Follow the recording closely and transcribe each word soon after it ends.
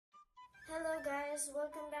guys,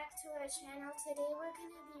 welcome back to our channel. Today we're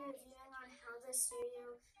going to be reviewing on how the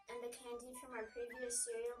cereal and the candy from our previous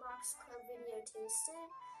cereal box club video tasted.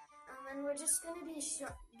 And we're just going to be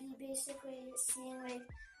basically seeing like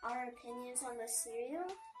our opinions on the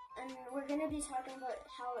cereal, and we're going to be talking about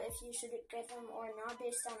how if you should get them or not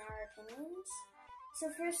based on our opinions.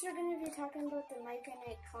 So first we're going to be talking about the Mike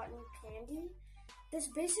and Ike cotton candy.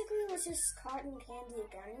 This basically was just cotton candy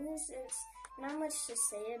gummies. It's not much to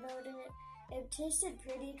say about it. It tasted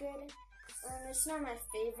pretty good. It's not my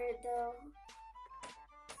favorite though.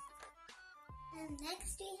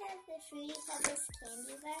 Next we have the Fruity Pebbles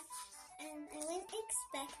candy bar. I wouldn't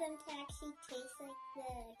expect them to actually taste like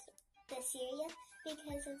the cereal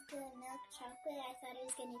because of the milk chocolate. I thought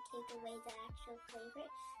it was going to take away the actual flavor,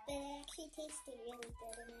 but it actually tasted really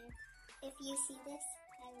good. And if you see this,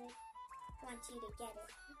 I would want you to get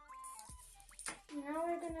it. Now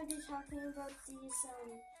we're going to be talking about these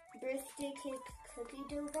birthday cake cookie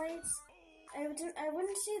dough bites. I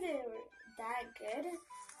wouldn't say they were that good,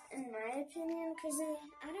 in my opinion, because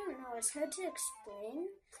I don't know, it's hard to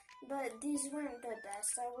explain, but these weren't the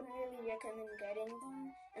best. I wouldn't really recommend getting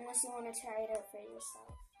them unless you want to try it out for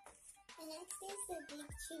yourself. The next is the Big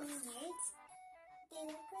Chewy Nerds. They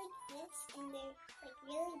look like this, and they're like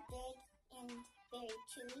really big and very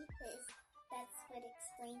chewy. That's what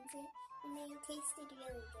explains it, and they tasted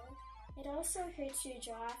really good. It also hurts your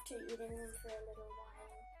jaw after eating them for a little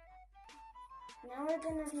while. Now we're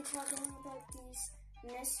going to be talking about these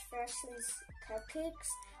Miss Freshly's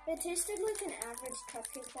cupcakes. They tasted like an average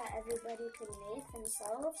cupcake that everybody could make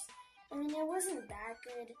themselves. I mean, it wasn't that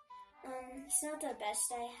good. It's not the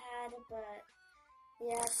best I had, but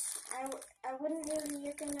yes, I wouldn't really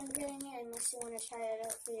recommend getting it unless you want to try it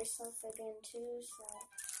out for yourself again too, so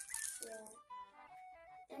yeah.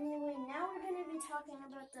 Anyway, now we're going to be talking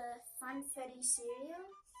about the Funfetti cereal.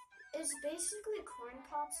 It's basically corn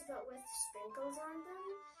pops but with sprinkles on them.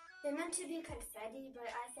 They're meant to be confetti, but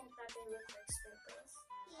I think that they look like sprinkles.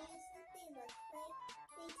 Yeah, that's what they look like.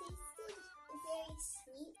 They tasted very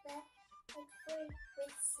sweet, but like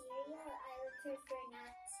with cereal, I would prefer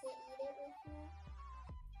not to eat it with milk.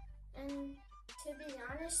 And to be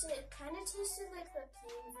honest, it kind of tasted like the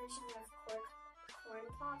plain version of corn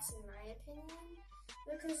pops in my opinion.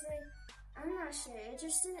 Because I'm not sure, it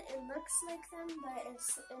looks like them, but it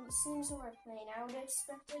seems more plain. I would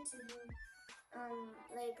expect it to be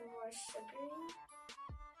like more sugary.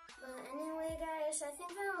 But anyway guys, I think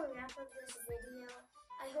that will wrap up this video.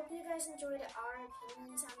 I hope you guys enjoyed our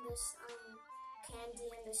opinions on this candy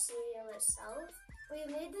and the cereal itself. We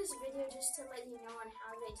made this video just to let you know on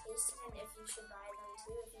how they tasted and if you should buy them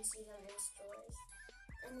too if you see them in stores.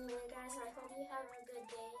 Anyway guys, I hope you have a good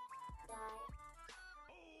day. Bye.